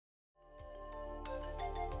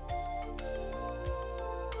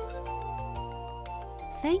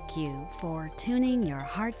Thank you for tuning your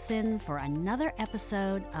hearts in for another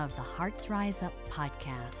episode of the Hearts Rise Up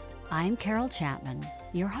podcast. I'm Carol Chapman,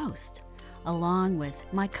 your host. Along with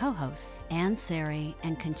my co-hosts, Ann Sari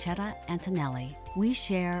and Conchetta Antonelli, we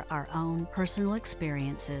share our own personal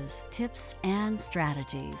experiences, tips, and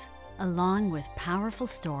strategies, along with powerful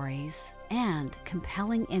stories and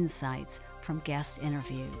compelling insights from guest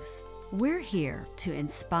interviews. We're here to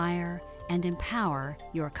inspire and empower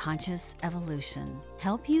your conscious evolution,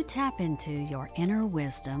 help you tap into your inner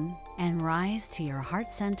wisdom, and rise to your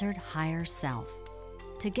heart-centered higher self.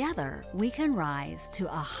 Together, we can rise to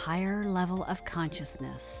a higher level of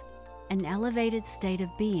consciousness, an elevated state of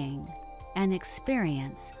being, and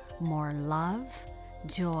experience more love,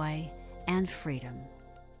 joy, and freedom.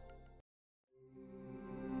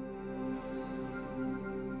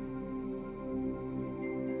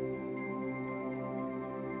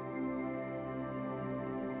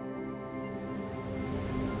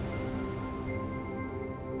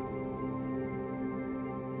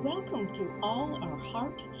 Welcome to all our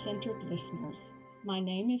heart-centered listeners. My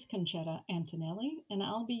name is Conchetta Antonelli, and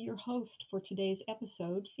I'll be your host for today's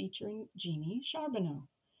episode featuring Jeannie Charbonneau.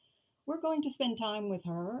 We're going to spend time with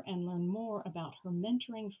her and learn more about her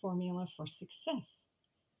mentoring formula for success.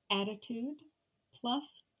 Attitude plus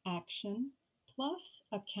action plus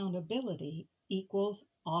accountability equals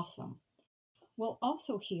awesome. We'll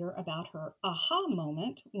also hear about her aha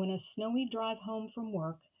moment when a snowy drive home from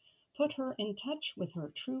work put her in touch with her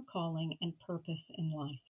true calling and purpose in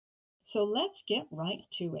life. So let's get right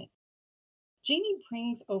to it. Jeannie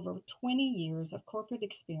brings over 20 years of corporate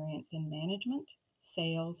experience in management,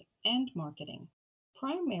 sales, and marketing,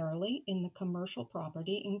 primarily in the commercial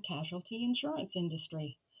property and casualty insurance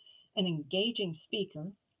industry. An engaging speaker,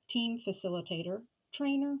 team facilitator,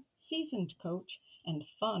 trainer, seasoned coach, and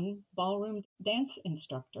fun ballroom dance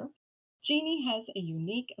instructor, Jeannie has a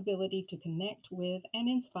unique ability to connect with and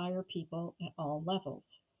inspire people at all levels.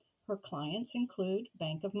 Her clients include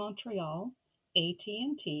Bank of Montreal,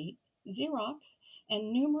 AT&T, Xerox,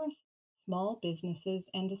 and numerous small businesses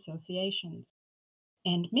and associations.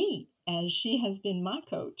 And me, as she has been my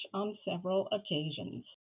coach on several occasions.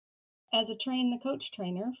 As a Train the Coach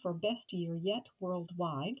trainer for Best Year Yet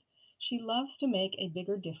worldwide, she loves to make a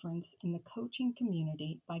bigger difference in the coaching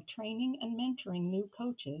community by training and mentoring new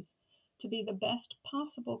coaches to be the best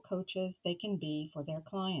possible coaches they can be for their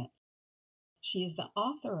clients. She is the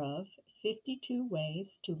author of 52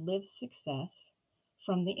 Ways to Live Success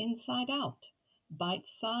from the Inside Out,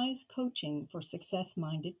 bite-sized coaching for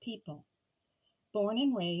success-minded people. Born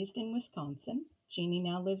and raised in Wisconsin, Jeannie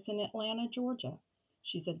now lives in Atlanta, Georgia.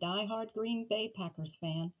 She's a diehard Green Bay Packers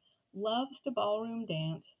fan, loves to ballroom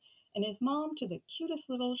dance, and is mom to the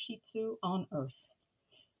cutest little Shih Tzu on earth.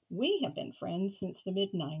 We have been friends since the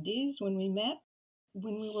mid-90s when we met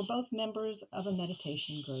when we were both members of a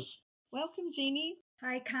meditation group. Welcome, Jeannie.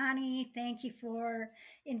 Hi, Connie. Thank you for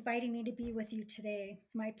inviting me to be with you today.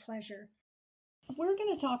 It's my pleasure. We're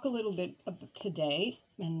going to talk a little bit today,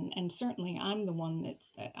 and certainly I'm the one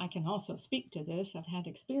I can also speak to this. I've had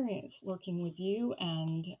experience working with you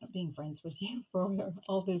and being friends with you for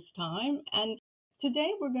all this time. And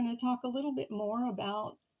today we're going to talk a little bit more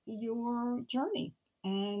about your journey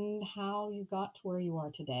and how you got to where you are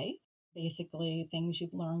today. Basically, things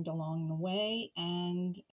you've learned along the way,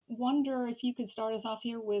 and wonder if you could start us off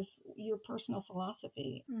here with your personal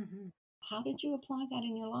philosophy. Mm-hmm. How did you apply that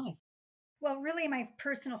in your life? Well, really, my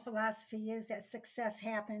personal philosophy is that success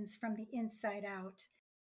happens from the inside out.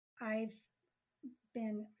 I've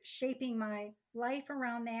been shaping my life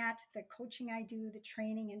around that, the coaching I do, the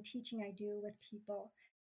training and teaching I do with people,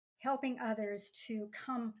 helping others to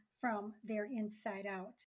come from their inside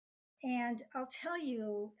out. And I'll tell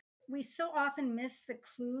you, we so often miss the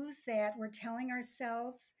clues that we're telling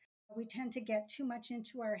ourselves. We tend to get too much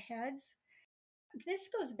into our heads. This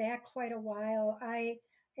goes back quite a while.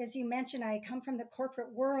 As you mentioned, I come from the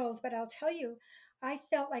corporate world, but I'll tell you, I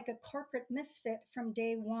felt like a corporate misfit from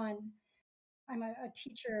day one. I'm a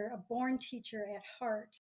teacher, a born teacher at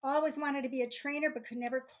heart. Always wanted to be a trainer, but could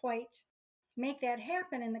never quite make that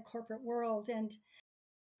happen in the corporate world. And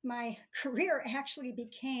my career actually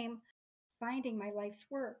became finding my life's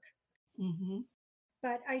work. Mm-hmm.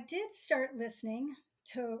 But I did start listening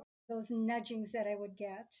to those nudgings that I would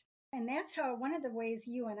get. And that's how one of the ways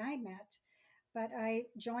you and I met. But I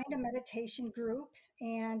joined a meditation group.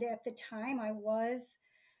 And at the time, I was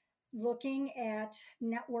looking at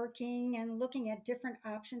networking and looking at different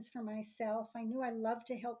options for myself. I knew I loved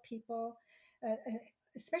to help people,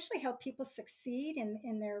 especially help people succeed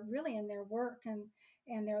in their work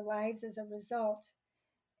and their lives as a result.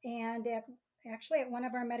 And Actually, at one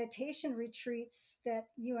of our meditation retreats that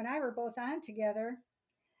you and I were both on together,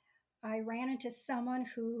 I ran into someone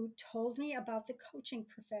who told me about the coaching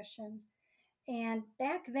profession. And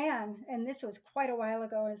back then, and this was quite a while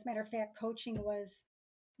ago, as a matter of fact, coaching was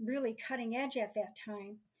really cutting edge at that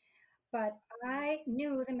time. But I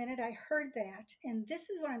knew the minute I heard that, and this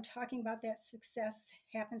is what I'm talking about, that success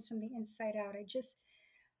happens from the inside out. I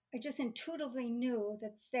just intuitively knew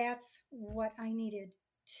that that's what I needed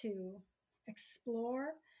to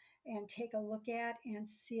explore and take a look at and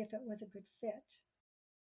see if it was a good fit.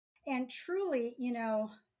 And truly,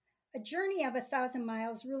 a journey of 1,000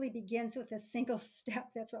 miles really begins with a single step.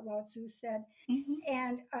 That's what Lao Tzu said. Hmm.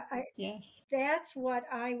 And Yes. that's what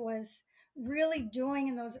I was really doing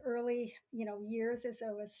in those early, years as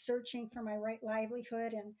I was searching for my right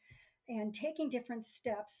livelihood and taking different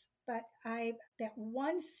steps. But that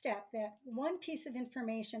one step, that one piece of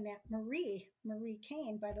information that Marie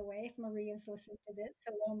Kane, by the way, if Marie is listening to this,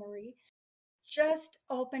 hello, Marie, just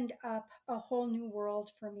opened up a whole new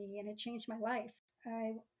world for me and it changed my life.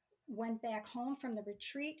 I went back home from the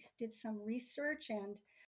retreat, did some research, and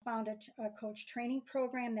found a coach training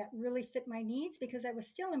program that really fit my needs because I was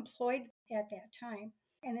still employed at that time.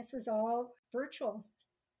 And this was all virtual.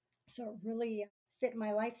 So it really fit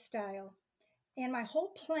my lifestyle. And my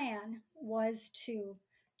whole plan was to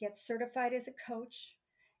get certified as a coach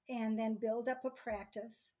and then build up a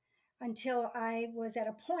practice until I was at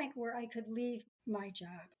a point where I could leave my job.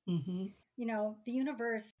 Hmm. The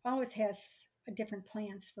universe always has different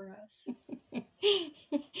plans for us.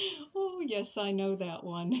 Oh, yes, I know that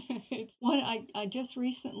one. It's one I just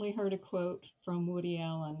recently heard a quote from Woody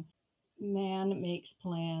Allen. Man makes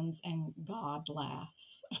plans and God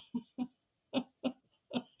laughs.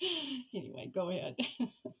 Anyway, go ahead.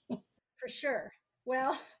 For sure.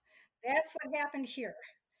 Well, that's what happened here.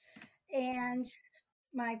 And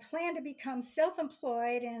my plan to become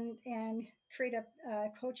self-employed and create a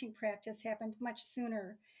coaching practice happened much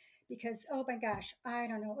sooner because, oh my gosh, I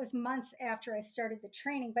don't know, it was months after I started the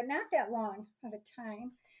training, but not that long of a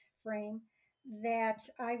time frame, that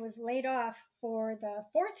I was laid off for the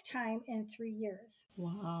fourth time in 3 years,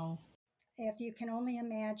 Wow. if you can only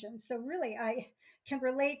imagine. So really, I can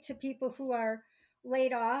relate to people who are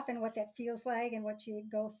laid off and what that feels like and what you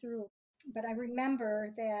go through. But I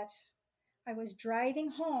remember that I was driving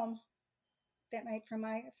home that night from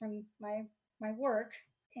my work,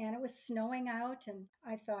 and it was snowing out, and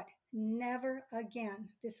I thought, never again,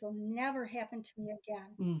 this will never happen to me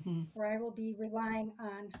again, Hmm. where I will be relying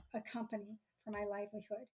on a company for my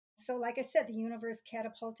livelihood. So like I said, the universe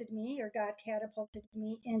catapulted me, or God catapulted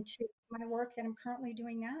me into my work that I'm currently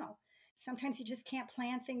doing now. Sometimes you just can't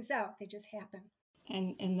plan things out, they just happen.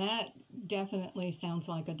 And that definitely sounds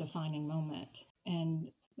like a defining moment. And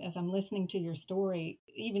as I'm listening to your story,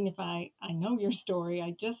 even if I know your story,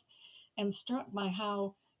 I just am struck by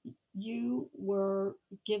how you were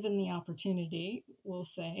given the opportunity, we'll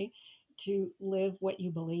say, to live what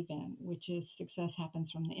you believe in, which is success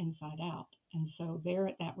happens from the inside out. And so there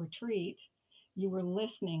at that retreat, you were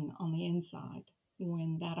listening on the inside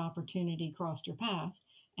when that opportunity crossed your path,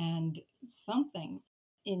 and something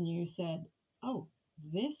in you said, oh,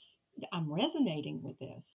 this, I'm resonating with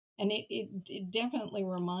this. And it definitely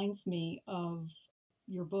reminds me of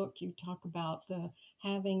your book. You talk about the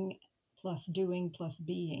having plus doing plus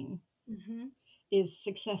being Hmm. is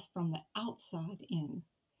success from the outside in.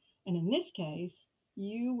 And in this case,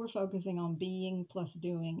 you were focusing on being plus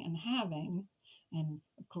doing and having. And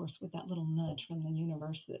of course, with that little nudge from the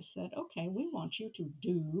universe that said, okay, we want you to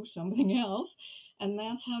do something else. And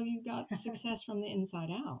that's how you got success from the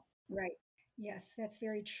inside out. Right. Yes, that's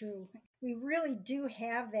very true. We really do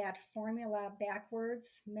have that formula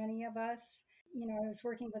backwards, many of us. I was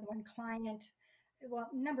working with one client, well,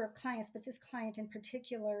 a number of clients, but this client in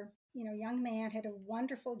particular, young man, had a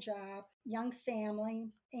wonderful job, young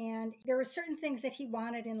family, and there were certain things that he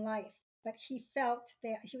wanted in life, but he felt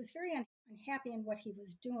that he was very unhappy in what he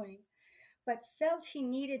was doing, but felt he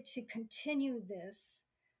needed to continue this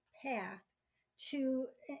path to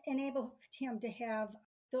enable him to have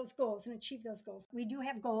those goals and achieve those goals. We do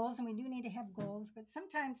have goals and we do need to have goals, but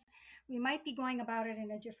sometimes we might be going about it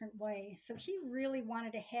in a different way. So he really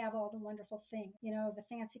wanted to have all the wonderful things, the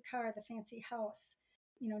fancy car, the fancy house,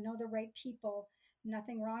 know the right people.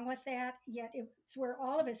 Nothing wrong with that. Yet it's where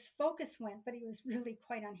all of his focus went, but he was really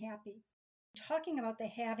quite unhappy. Talking about the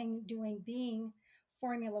having, doing, being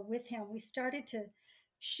formula with him, we started to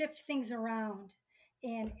shift things around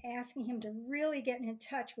and asking him to really get in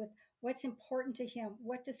touch with what's important to him.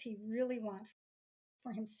 What does he really want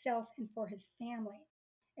for himself and for his family?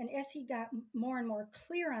 And as he got more and more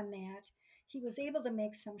clear on that, he was able to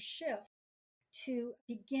make some shifts. to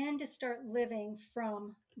begin to start living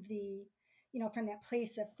from from that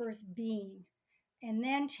place of first being and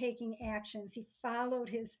then taking actions. He followed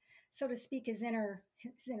his, so to speak, his inner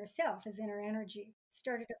self, his inner energy,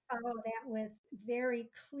 started to follow that with very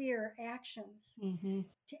clear actions Mm-hmm.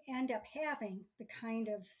 to end up having the kind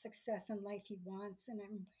of success in life he wants. And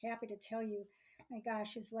I'm happy to tell you, my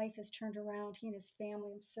gosh, his life has turned around. He and his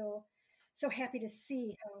family. I'm so happy to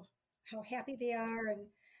see how happy they are and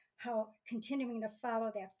how continuing to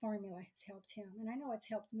follow that formula has helped him. And I know it's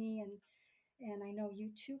helped me, and I know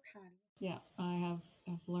you too, Connie. Yeah,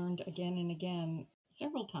 I've learned again and again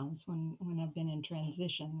several times when I've been in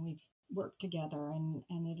transition. We've worked together, and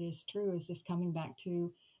it is true. It's just coming back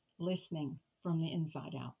to listening from the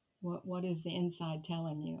inside out. What is the inside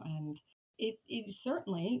telling you? And it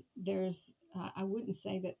certainly there's. I wouldn't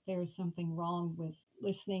say that there's something wrong with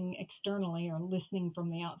listening externally or listening from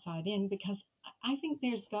the outside in, because I think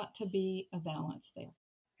there's got to be a balance there.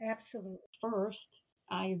 Absolutely. First,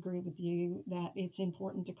 I agree with you that it's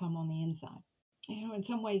important to come on the inside. In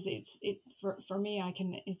some ways, for me,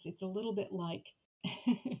 it's a little bit like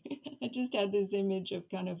I just had this image of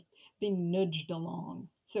kind of being nudged along.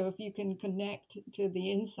 So if you can connect to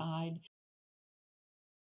the inside,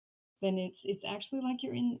 then it's actually like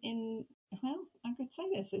you're in well, I could say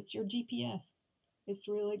this, it's your GPS. It's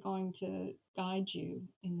really going to guide you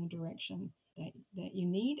in the direction that you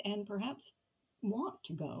need and perhaps want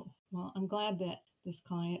to go. Well, I'm glad that this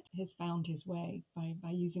client has found his way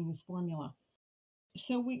by using this formula.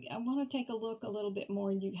 So I want to take a look a little bit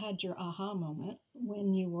more. You had your aha moment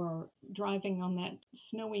when you were driving on that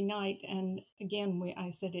snowy night, and again,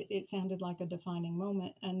 I said it sounded like a defining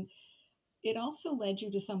moment, and it also led you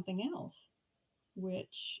to something else,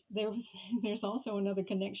 which there's also another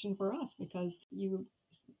connection for us because you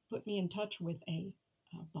put me in touch with a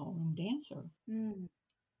ballroom dancer Mm,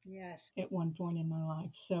 yes. at one point in my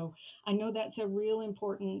life. So I know that's a real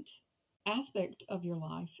important aspect of your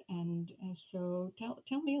life. And so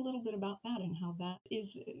tell me a little bit about that and how that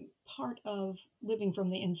is part of living from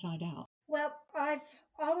the inside out. Well, I've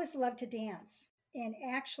always loved to dance. And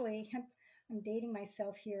actually, I'm dating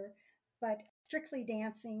myself here, but Strictly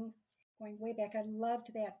Dancing, going way back, I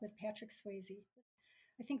loved that with Patrick Swayze.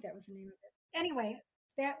 I think that was the name of it. Anyway,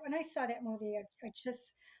 that when I saw that movie, I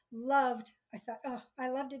just loved, I thought, oh, I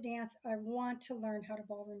love to dance. I want to learn how to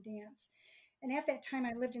ballroom dance. And at that time,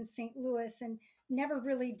 I lived in St. Louis and never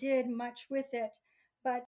really did much with it.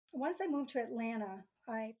 But once I moved to Atlanta,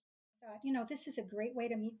 I thought, this is a great way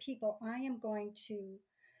to meet people. I am going to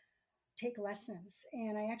take lessons.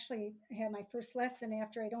 And I actually had my first lesson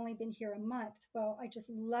after I'd only been here a month. Well, I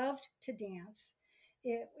just loved to dance.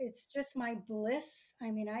 It's just my bliss.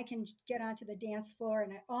 I mean, I can get onto the dance floor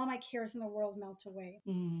and all my cares in the world melt away.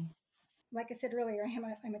 Mm. Like I said earlier,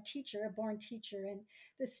 I'm a teacher, a born teacher, and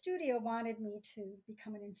the studio wanted me to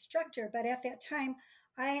become an instructor. But at that time,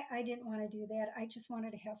 I didn't want to do that. I just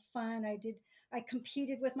wanted to have fun. I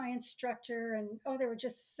competed with my instructor, and oh, there were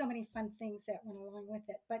just so many fun things that went along with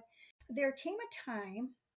it. But there came a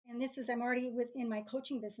time, and I'm already within my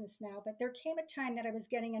coaching business now, but there came a time that I was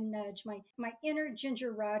getting a nudge. My inner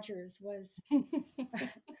Ginger Rogers was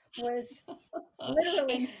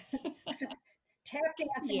literally And tap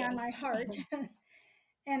dancing on yes. my heart.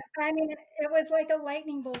 And I mean, it was like a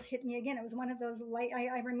lightning bolt hit me again. It was one of those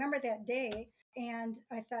I remember that day, and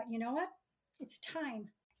I thought, you know what? It's time.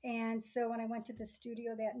 And so when I went to the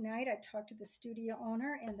studio that night, I talked to the studio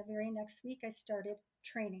owner, and the very next week, I started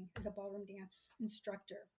training as a ballroom dance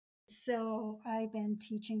instructor. So I've been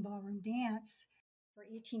teaching ballroom dance for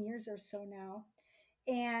 18 years or so now,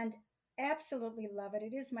 and absolutely love it.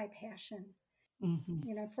 It is my passion. Hmm.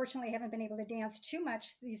 Unfortunately, I haven't been able to dance too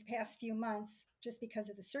much these past few months just because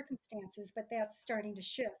of the circumstances, but that's starting to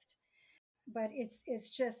shift. But it's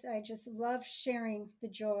just I just love sharing the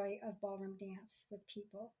joy of ballroom dance with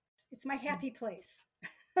people. It's my happy place.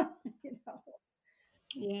 you know.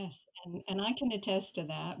 Yes, and I can attest to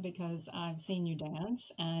that because I've seen you dance,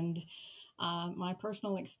 and my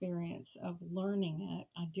personal experience of learning it.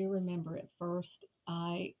 I do remember at first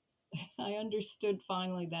I understood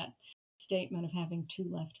finally that statement of having two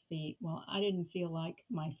left feet. Well, I didn't feel like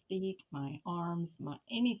my feet, my arms, my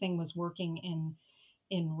anything was working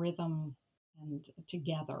in rhythm and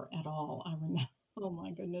together at all. I remember, oh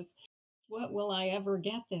my goodness, what will I ever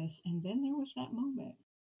get this? And then there was that moment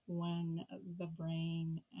when the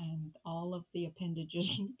brain and all of the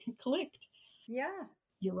appendages clicked. Yeah.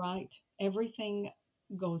 You're right. Everything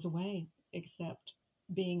goes away except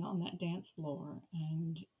being on that dance floor.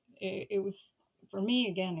 And it was, for me,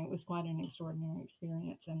 again, it was quite an extraordinary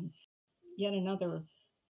experience and yet another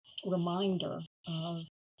reminder of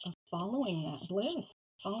of following that bliss,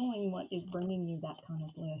 following what is bringing you that kind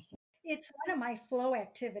of bliss. It's one of my flow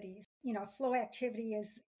activities. Flow activity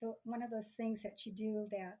is one of those things that you do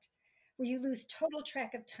that where you lose total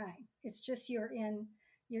track of time. It's just you're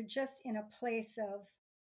just in a place of,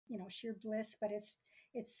 sheer bliss, but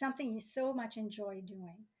it's something you so much enjoy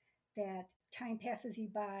doing that time passes you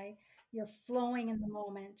by. You're flowing in the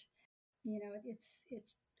moment.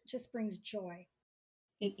 It just brings joy.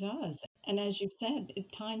 It does. And as you said,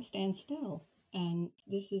 time stands still. And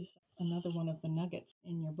this is another one of the nuggets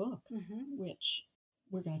in your book, which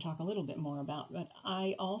we're going to talk a little bit more about. But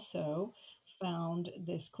I also found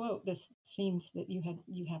this quote. This seems that you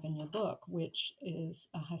have in your book, which is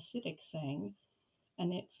a Hasidic saying,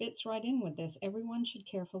 and it fits right in with this. Everyone should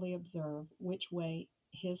carefully observe which way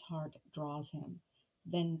his heart draws him.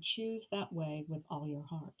 Then choose that way with all your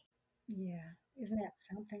heart. Yeah. Isn't that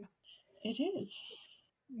something? It is.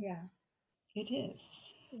 Yeah. It is.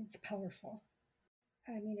 It's powerful.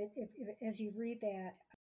 I mean, as you read that,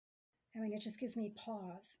 I mean, it just gives me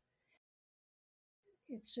pause.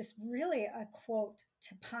 It's just really a quote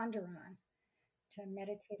to ponder on, to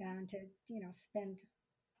meditate on, to, spend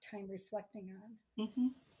time reflecting on.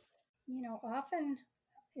 Mm-hmm. Often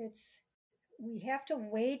it's, we have to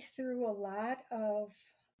wade through a lot of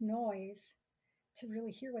noise to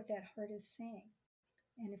really hear what that heart is saying.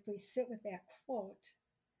 And if we sit with that quote,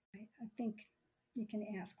 I think you can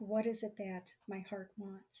ask, what is it that my heart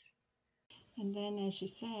wants? And then, as you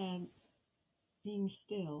said, being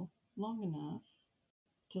still long enough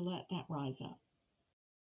to let that rise up.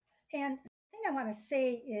 And the thing I want to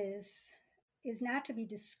say is not to be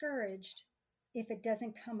discouraged if it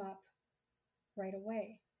doesn't come up right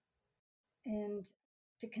away, and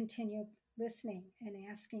to continue listening and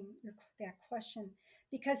asking that question,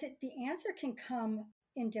 because the answer can come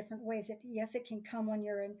in different ways. Yes, it can come when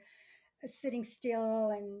you're sitting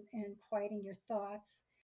still and quieting your thoughts,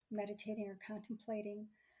 meditating or contemplating,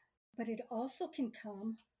 but it also can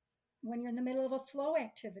come when you're in the middle of a flow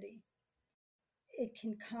activity. It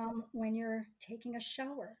can come when you're taking a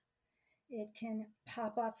shower. It can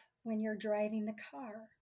pop up when you're driving the car.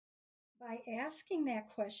 By asking that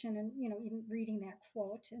question and, even reading that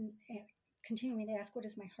quote and continuing to ask, what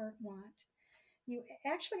does my heart want? You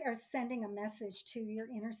actually are sending a message to your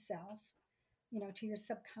inner self, to your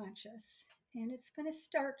subconscious, and it's going to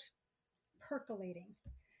start percolating.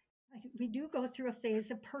 We do go through a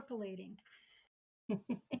phase of percolating. I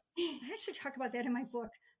actually talk about that in my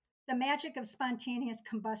book, The Magic of Spontaneous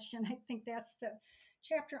Combustion. I think that's the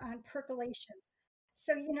chapter on percolation.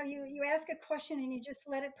 So, you ask a question and you just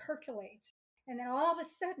let it percolate. And then all of a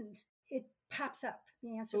sudden it pops up.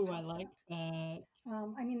 The answer Oh, pops I like up. that.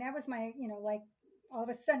 I mean, that was my, like all of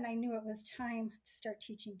a sudden I knew it was time to start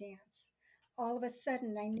teaching dance. All of a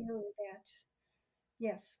sudden I knew that,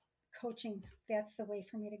 yes, coaching, that's the way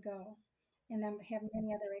for me to go. And then have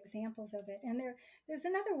many other examples of it. And there's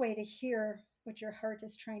another way to hear what your heart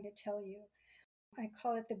is trying to tell you. I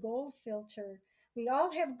call it the goal filter. We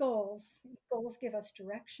all have goals. Goals give us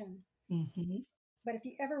direction. Mm-hmm. But if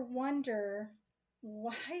you ever wonder,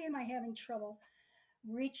 why am I having trouble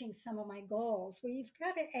reaching some of my goals? Well, you've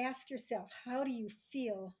got to ask yourself, how do you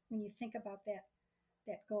feel when you think about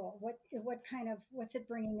that goal? What's it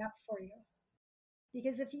bringing up for you?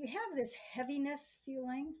 Because if you have this heaviness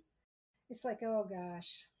feeling, it's like, oh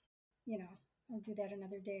gosh, I'll do that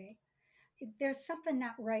another day. There's something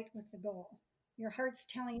not right with the goal. Your heart's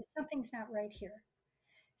telling you something's not right here.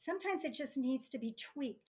 Sometimes it just needs to be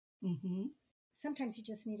tweaked. Mm-hmm. Sometimes you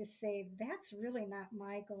just need to say, that's really not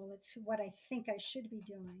my goal. It's what I think I should be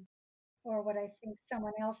doing or what I think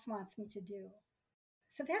someone else wants me to do.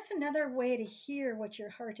 So that's another way to hear what your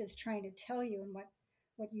heart is trying to tell you and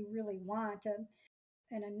what you really want.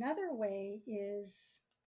 And another way is,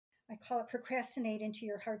 I call it procrastinate into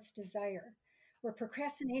your heart's desire, where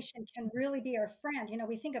procrastination can really be our friend.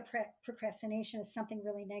 We think of procrastination as something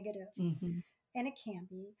really negative, Mm-hmm. and it can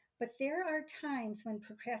be, but there are times when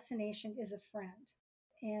procrastination is a friend.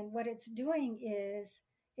 And what it's doing is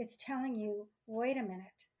it's telling you, wait a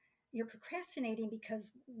minute, you're procrastinating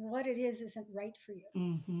because what it is isn't right for you.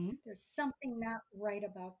 Mm-hmm. There's something not right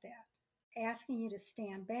about that. Asking you to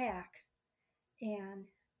stand back and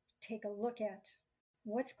take a look at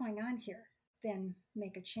what's going on here, then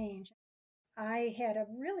make a change. I had a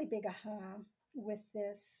really big aha with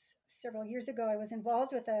this several years ago. I was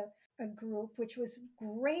involved with a group, which was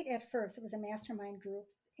great at first. It was a mastermind group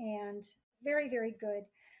and very, very good.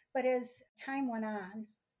 But as time went on,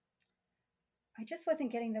 I just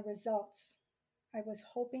wasn't getting the results I was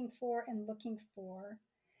hoping for and looking for.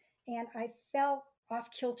 And I felt off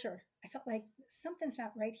kilter I felt like something's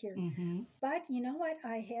not right here. Mm-hmm. But you know what?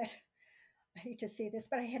 I hate to say this,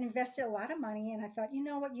 but I had invested a lot of money and I thought, you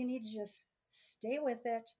know what? You need to just stay with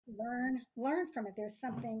it, learn from it. There's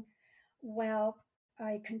something, well,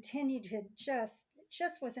 I continued to it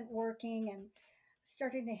just wasn't working and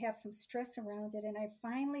started to have some stress around it. And I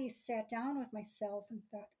finally sat down with myself and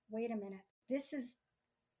thought, wait a minute, this is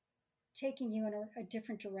taking you in a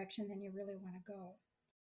different direction than you really want to go.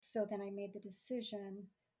 So then I made the decision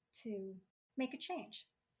to make a change.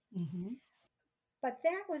 Mm-hmm. But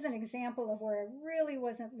that was an example of where I really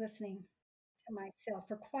wasn't listening to myself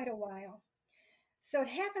for quite a while. So it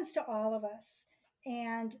happens to all of us.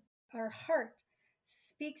 And our heart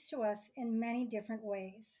speaks to us in many different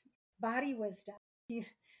ways. Body wisdom. You've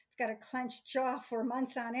got a clenched jaw for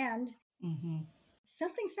months on end. Mm-hmm.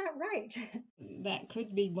 Something's not right. That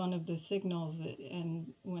could be one of the signals and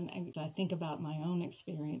when I think about my own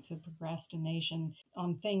experience of procrastination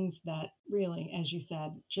on things that really, as you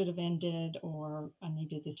said, should have ended or I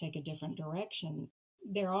needed to take a different direction,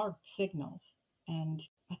 there are signals. And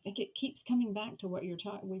I think it keeps coming back to what you've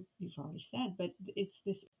already said, but it's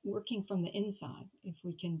this working from the inside. If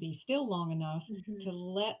we can be still long enough Mm-hmm. to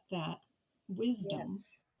let that wisdom,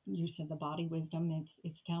 Yes. you said the body wisdom,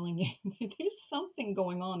 it's telling you there's something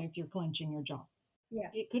going on if you're clenching your jaw.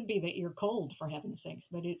 Yes. It could be that you're cold, for heaven's sakes,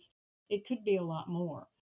 but it could be a lot more.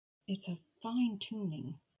 It's a fine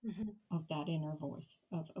tuning Mm-hmm. of that inner voice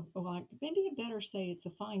of like maybe you better say it's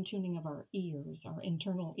a fine tuning of our ears, our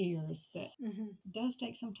internal ears, that Mm-hmm. does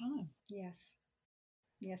take some time. Yes.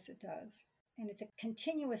 Yes, it does. And it's a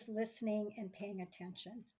continuous listening and paying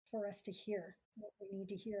attention for us to hear what we need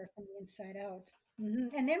to hear from the inside out.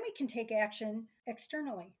 And then we can take action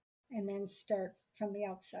externally and then start from the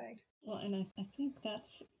outside. Well, and I think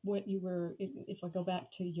that's what you were, if I go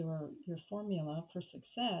back to your formula for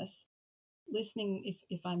success, listening,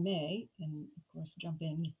 if I may, and of course jump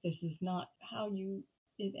in if this is not how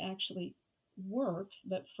it actually works,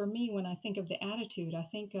 but for me, when I think of the attitude, I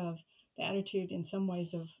think of the attitude in some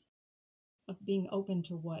ways of being open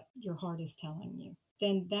to what your heart is telling you.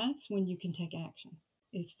 Then that's when you can take action,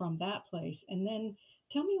 is from that place. And then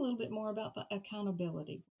tell me a little bit more about the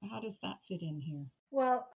accountability. How does that fit in here?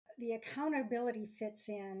 Well, the accountability fits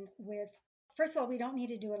in with, first of all, we don't need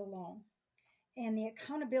to do it alone. And the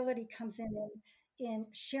accountability comes in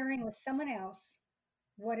sharing with someone else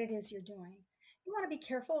what it is you're doing. You want to be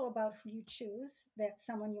careful about who you choose, you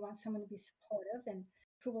want someone to be supportive and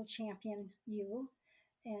who will champion you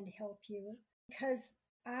and help you because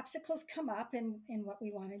obstacles come up in what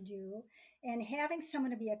we want to do. And having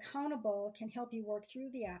someone to be accountable can help you work through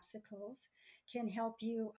the obstacles, can help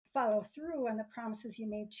you follow through on the promises you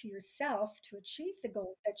made to yourself to achieve the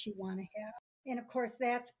goals that you want to have. And of course,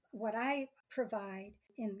 that's what I provide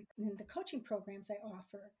in the coaching programs I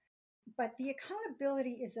offer. But the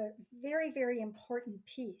accountability is a very, very important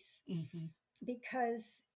piece Mm-hmm.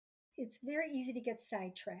 because it's very easy to get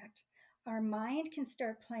sidetracked. Our mind can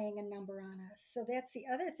start playing a number on us. So that's the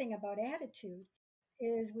other thing about attitude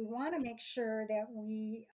is we want to make sure that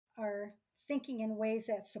we are thinking in ways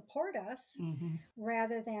that support us Mm-hmm.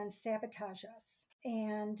 rather than sabotage us.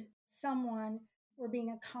 And someone we're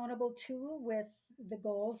being accountable to with the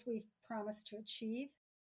goals we've promised to achieve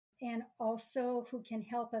and also who can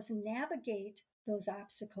help us navigate those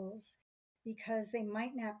obstacles because they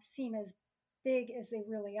might not seem as big as they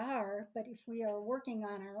really are, but if we are working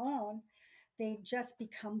on our own, they just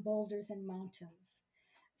become boulders and mountains.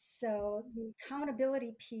 So the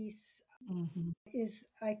accountability piece Mm-hmm. is,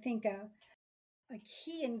 I think, a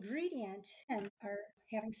key ingredient in our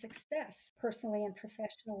having success personally and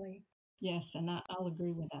professionally. Yes, and I'll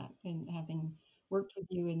agree with that. And having worked with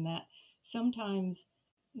you in that, sometimes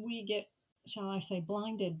we get, shall I say,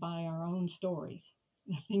 blinded by our own stories,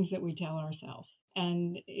 the things that we tell ourselves.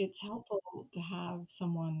 And it's helpful to have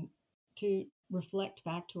someone to reflect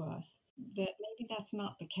back to us that maybe that's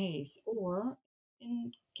not the case. Or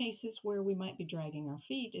in cases where we might be dragging our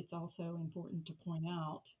feet, it's also important to point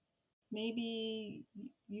out maybe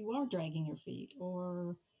you are dragging your feet,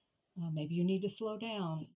 or maybe you need to slow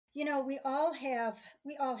down. You know, we all have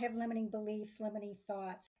limiting beliefs, limiting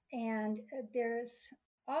thoughts, and there's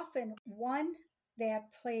often one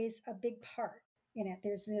that plays a big part in it.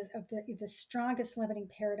 There's the strongest limiting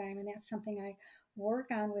paradigm, and that's something I work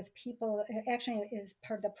on with people. It actually is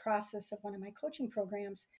part of the process of one of my coaching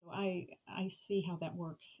programs. I see how that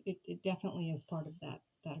works. It definitely is part of that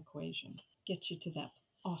equation. Gets you to that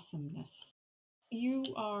awesomeness.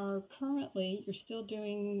 You're still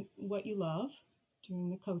doing what you love, doing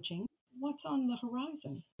the coaching. What's on the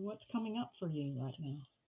horizon? What's coming up for you right now?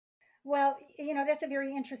 Well, that's a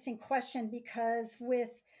very interesting question because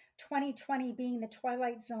with 2020 being the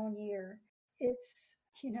Twilight Zone year. It's,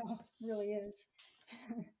 really is.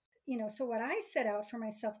 So what I set out for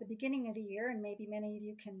myself at the beginning of the year, and maybe many of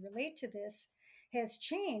you can relate to this, has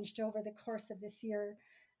changed over the course of this year,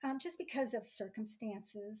 just because of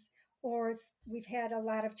circumstances, or we've had a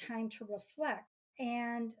lot of time to reflect.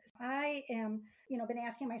 And I am, been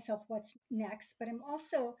asking myself what's next, but I'm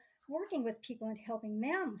also working with people and helping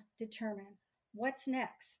them determine what's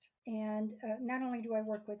next. And not only do I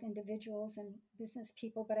work with individuals and business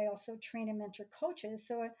people, but I also train and mentor coaches.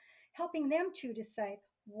 So helping them to decide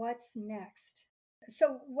what's next.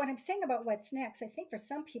 So, what I'm saying about what's next, I think for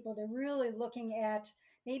some people, they're really looking at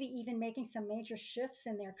maybe even making some major shifts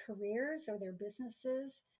in their careers or their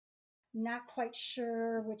businesses, not quite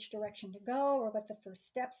sure which direction to go or what the first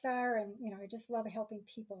steps are. And, I just love helping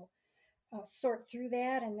people sort through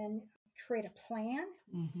that and then create a plan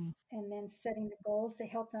and then setting the goals to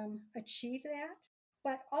help them achieve that.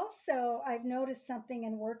 But also, I've noticed something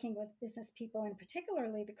in working with business people, and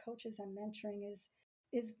particularly the coaches I'm mentoring, is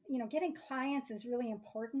getting clients is really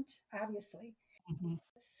important. Obviously,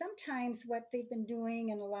 sometimes what they've been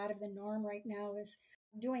doing, and a lot of the norm right now, is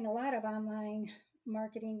doing a lot of online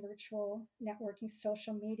marketing, virtual networking,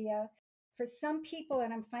 social media. For some people,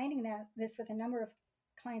 and I'm finding that this with a number of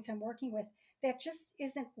clients I'm working with, that just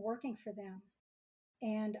isn't working for them.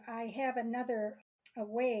 And I have a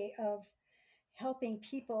way of helping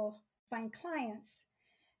people find clients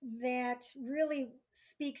that really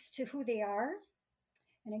speaks to who they are.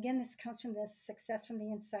 And again, this comes from this success from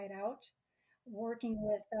the inside out, working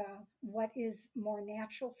with what is more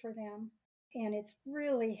natural for them. And it's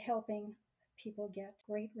really helping people get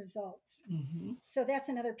great results. So that's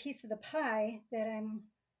another piece of the pie that I'm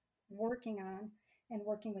working on and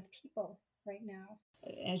working with people right now.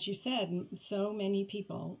 As you said, so many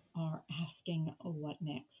people are asking, what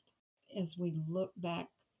next? As we look back,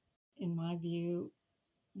 in my view,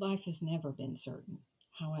 life has never been certain.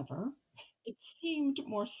 However, it seemed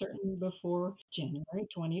more certain before January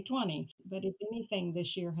 2020. But if anything,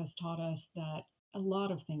 this year has taught us that a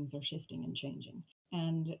lot of things are shifting and changing.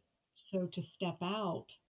 And so to step out,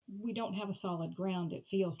 we don't have a solid ground, it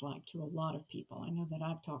feels like, to a lot of people. I know that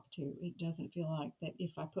I've talked to, it doesn't feel like that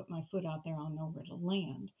if I put my foot out there, I'll know where to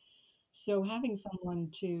land. So having someone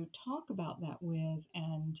to talk about that with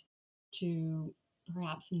and to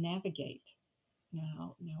perhaps navigate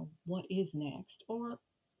now, what is next? Or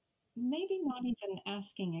maybe not even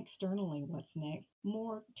asking externally what's next,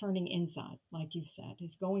 more turning inside, like you've said,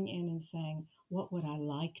 is going in and saying, what would I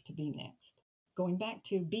like to be next? Going back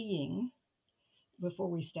to being before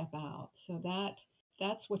we step out. So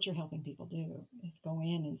that's what you're helping people do, is go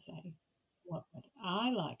in and say, what would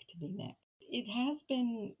I like to be next? It has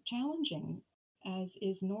been challenging, as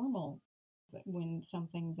is normal, when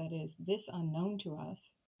something that is this unknown to us.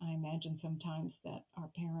 I imagine sometimes that our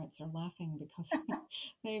parents are laughing because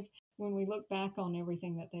when we look back on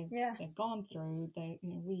everything that they've gone through,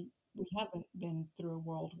 we haven't been through a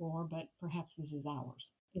world war, but perhaps this is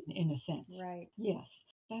ours in a sense. Right. Yes,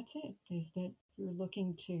 that's it, is that you're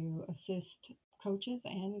looking to assist coaches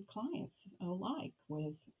and clients alike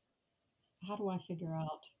with, how do I figure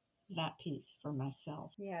out that piece for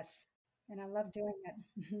myself? Yes. And I love doing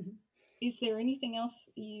it. Is there anything else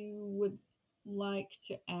you would like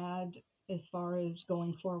to add as far as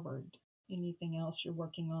going forward? Anything else you're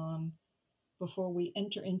working on before we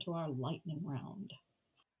enter into our lightning round?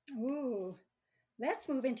 Ooh, let's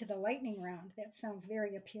move into the lightning round. That sounds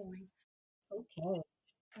very appealing. Okay.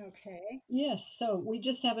 Okay. Yes, so we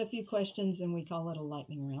just have a few questions and we call it a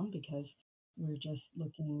lightning round because we're just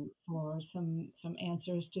looking for some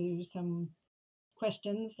answers to some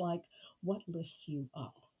questions like, what lifts you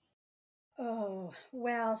up? Oh,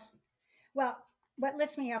 well, what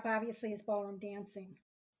lifts me up obviously is ballroom dancing.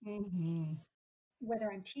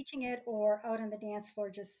 Whether I'm teaching it or out on the dance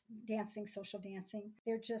floor, just dancing, social dancing,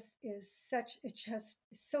 there just is it's just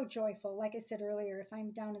so joyful. Like I said earlier, if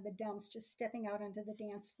I'm down in the dumps, just stepping out onto the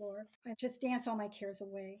dance floor, I just dance all my cares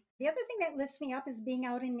away. The other thing that lifts me up is being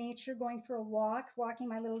out in nature, going for a walk, walking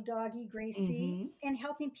my little doggy, Gracie, and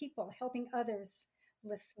helping people, helping others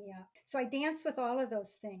lifts me up. So I dance with all of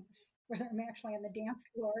those things, whether I'm actually on the dance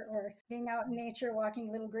floor or being out in nature,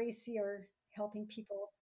 walking little Gracie, or helping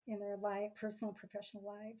people in their personal, professional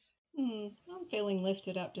lives. I'm feeling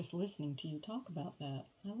lifted up just listening to you talk about that.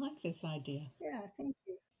 I like this idea. Yeah, thank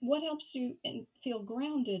you. What helps you feel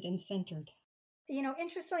grounded and centered?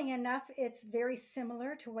 Interestingly enough, it's very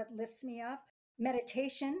similar to what lifts me up.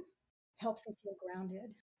 Meditation helps me feel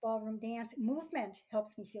grounded. Ballroom dance, movement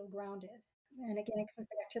helps me feel grounded. And again, it comes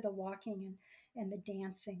back to the walking and the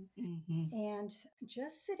dancing. Mm-hmm. And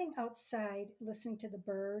just sitting outside, listening to the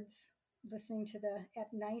birds, listening to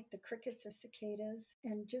at night, the crickets or cicadas,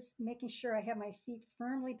 and just making sure I have my feet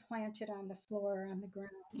firmly planted on the floor, on the ground,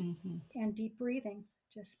 Mm-hmm. and deep breathing.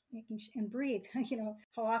 Just and breathe.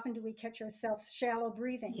 How often do we catch ourselves shallow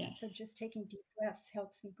breathing? And Yes. so just taking deep breaths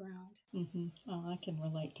helps me ground. Mm-hmm. Oh, I can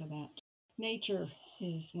relate to that. Nature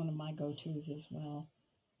is one of my go-tos as well,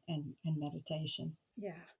 and meditation.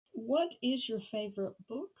 Yeah. What is your favorite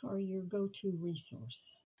book or your go-to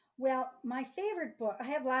resource? Well, my favorite book, I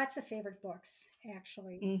have lots of favorite books,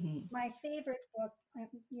 actually. Mm-hmm. My favorite book,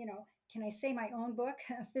 can I say my own book,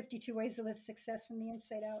 52 Ways to Live Success from the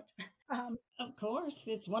Inside Out? Um, Of course,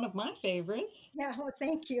 it's one of my favorites. yeah, well,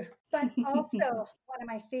 thank you. But also, one of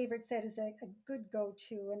my favorites that is a good go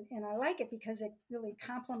to, and I like it because it really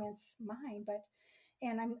complements mine.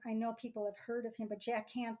 I know people have heard of him, but Jack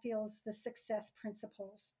Canfield's The Success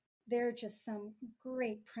Principles. There are just some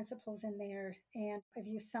great principles in there. And I've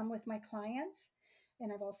used some with my clients,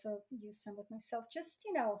 and I've also used some with myself. Just,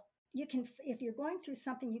 you can, if you're going through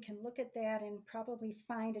something, you can look at that and probably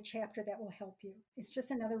find a chapter that will help you. It's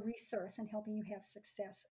just another resource in helping you have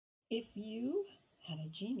success. If you had a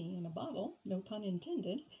genie in a bottle, no pun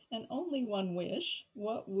intended, and only one wish,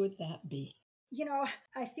 what would that be? you know,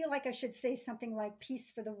 I feel like I should say something like peace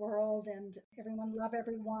for the world and everyone love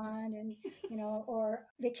everyone and, or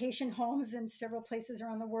vacation homes in several places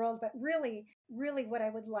around the world. But really, really what I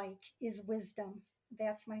would like is wisdom.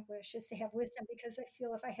 That's my wish, is to have wisdom, because I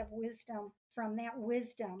feel if I have wisdom, from that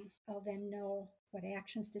wisdom, I'll then know what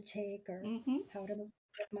actions to take or Mm-hmm. how to live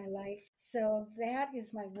my life. So that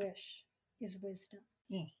is my wish, is wisdom.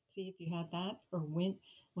 Yes. See if you had that, or when.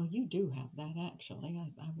 Well, you do have that actually.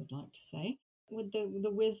 I would like to say, with the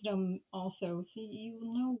wisdom also. See, you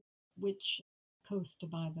will know which coast to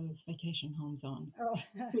buy those vacation homes on Oh,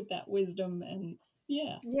 with that wisdom, and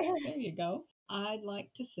yeah, yeah. there you go. I'd like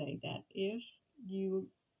to say that if you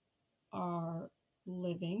are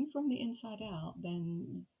living from the inside out,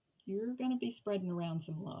 then you're going to be spreading around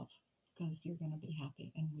some love because you're going to be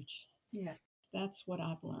happy, and which Yes. that's what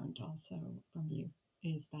I've learned also from you,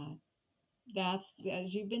 is that that's,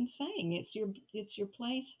 as you've been saying, it's your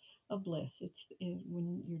place of bliss.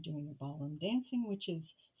 When you're doing your ballroom dancing, which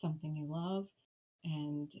is something you love,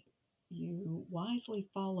 and you wisely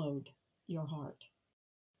followed your heart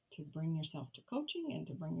to bring yourself to coaching and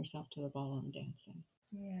to bring yourself to the ballroom dancing.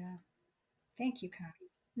 Yeah. Thank you,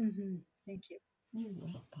 Connie. Thank you. You're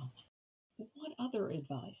welcome. What other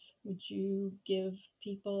advice would you give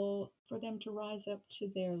people for them to rise up to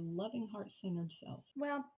their loving, heart centered self?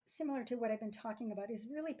 Well, similar to what I've been talking about, is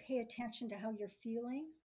really pay attention to how you're feeling,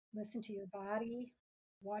 listen to your body,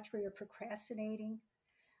 watch where you're procrastinating.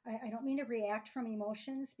 I don't mean to react from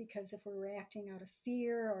emotions, because if we're reacting out of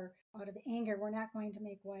fear or out of anger, we're not going to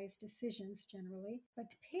make wise decisions generally. But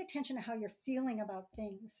to pay attention to how you're feeling about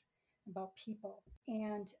things, about people,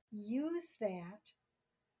 and use that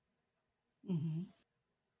Mm-hmm.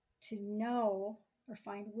 to know or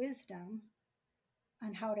find wisdom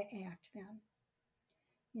on how to act then.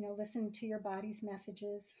 Listen to your body's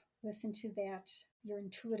messages, listen to that, your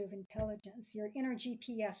intuitive intelligence, your inner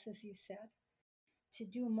GPS, as you said, to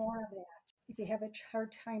do more of that. If you have a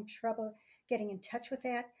hard time, trouble getting in touch with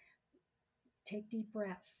that, take deep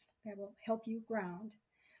breaths. That will help you ground.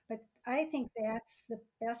 But I think that's the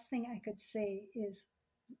best thing I could say is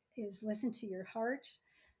listen to your heart.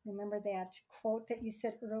 Remember that quote that you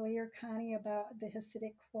said earlier, Connie, about the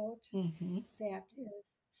Hasidic quote? Mm-hmm. That is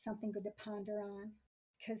something good to ponder on,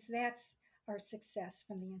 because that's our success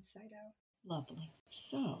from the inside out. Lovely.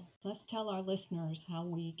 So let's tell our listeners how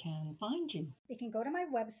we can find you. They can go to my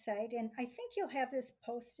website, and I think you'll have this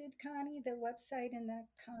posted, Connie, the website in the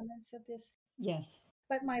comments of this. Yes.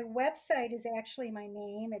 But my website is actually my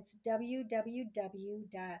name. It's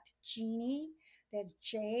www.jeannie, that's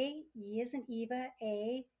J, E as in Eva,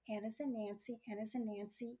 A, N as in Nancy, N as in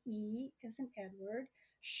Nancy, E as in Edward,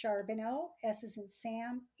 Charbonneau, S as in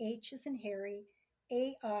Sam, H as in Harry,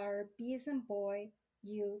 A-R, B as in boy,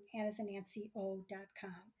 U, N as in Nancy,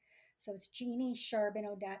 O.com. So it's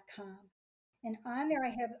jeanniecharbonneau.com. And on there, I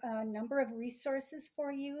have a number of resources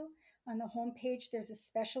for you. On the homepage, there's a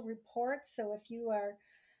special report. So if you are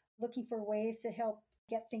looking for ways to help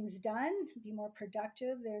get things done, be more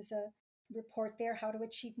productive, there's a report there, how to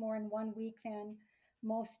achieve more in 1 week than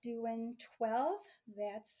most do in 12.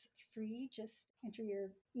 That's free. Just enter your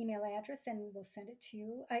email address and we'll send it to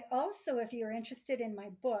you. I also, if you're interested in my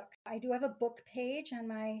book, I do have a book page on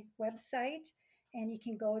my website, and you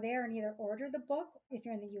can go there and either order the book if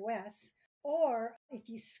you're in the US, Or if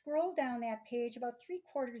you scroll down that page, about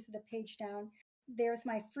 3/4 of the page down, there's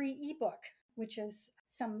my free ebook, which is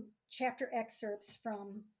some chapter excerpts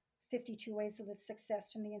from 52 Ways to Live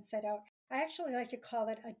Success from the Inside Out. I actually like to call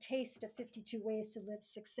it a taste of 52 Ways to Live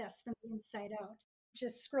Success from the Inside Out.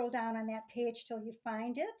 Just scroll down on that page till you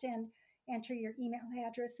find it and enter your email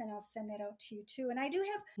address, and I'll send that out to you too. And I do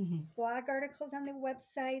have blog articles on the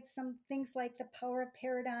website, some things like The Power of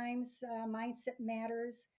Paradigms, Mindset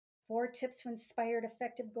Matters, 4 tips to inspired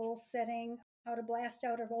effective goal setting, how to blast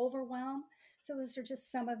out of overwhelm. So those are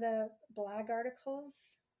just some of the blog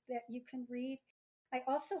articles that you can read. I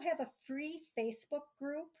also have a free Facebook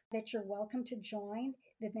group that you're welcome to join.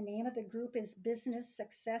 The name of the group is Business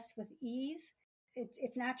Success with Ease.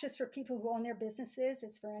 It's not just for people who own their businesses.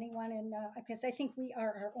 It's for anyone, and because I think we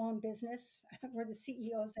are our own business. We're the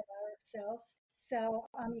CEOs of ourselves. So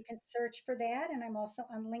you can search for that, and I'm also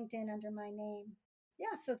on LinkedIn under my name.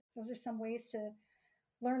 Yeah, so those are some ways to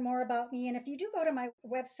learn more about me. And if you do go to my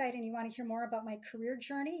website and you want to hear more about my career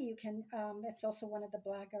journey, you can. That's also one of the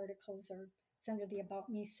blog articles, or it's under the About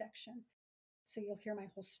Me section. So you'll hear my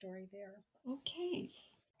whole story there. Okay.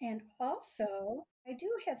 And also, I do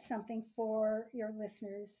have something for your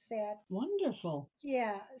listeners that. Wonderful.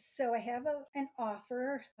 Yeah, so I have an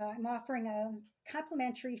offer. I'm offering a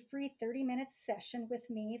complimentary free 30-minute session with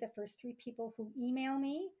me, the first 3 people who email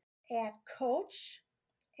me at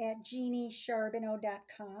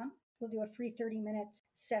coach@jeanniecharbonneau.com. We'll do a free 30-minute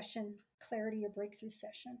session, clarity or breakthrough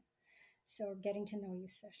session. So getting to know you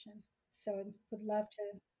session. So would love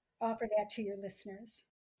to offer that to your listeners.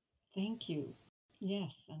 Thank you.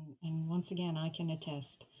 Yes, and once again, I can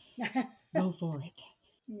attest. Go for it.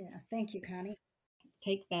 Yeah, thank you, Connie.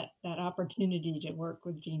 Take that opportunity to work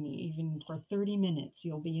with Jeannie, even for 30 minutes.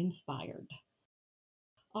 You'll be inspired.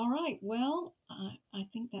 All right, well, I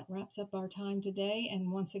think that wraps up our time today.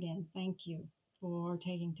 And once again, thank you for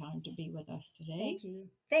taking time to be with us today. Thank you.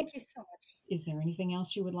 Thank you so much. Is there anything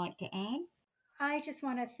else you would like to add? I just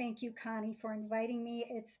want to thank you, Connie, for inviting me.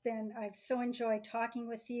 I've so enjoyed talking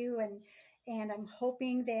with you, and I'm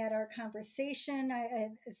hoping that our conversation, I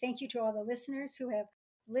thank you to all the listeners who have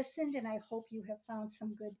listened, and I hope you have found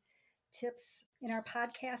some good tips in our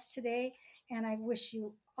podcast today. And I wish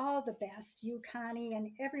you all the best, you, Connie,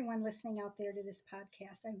 and everyone listening out there to this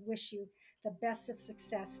podcast. I wish you the best of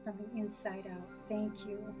success from the inside out. Thank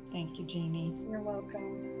you. Thank you, Jeannie. You're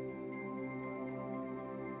welcome.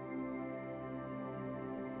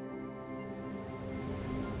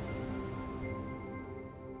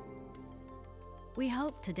 We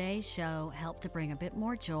hope today's show helped to bring a bit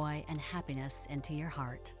more joy and happiness into your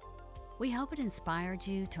heart. We hope it inspired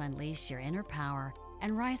you to unleash your inner power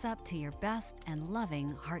and rise up to your best and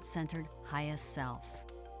loving, heart-centered, highest self.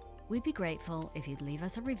 We'd be grateful if you'd leave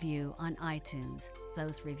us a review on iTunes.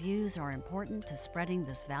 Those reviews are important to spreading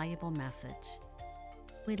this valuable message.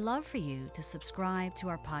 We'd love for you to subscribe to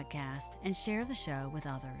our podcast and share the show with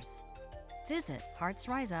others. Visit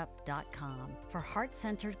heartsriseup.com for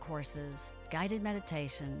heart-centered courses, guided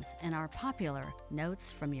meditations, and our popular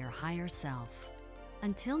Notes from Your Higher Self.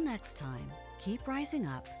 Until next time, keep rising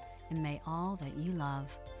up, and may all that you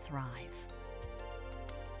love thrive.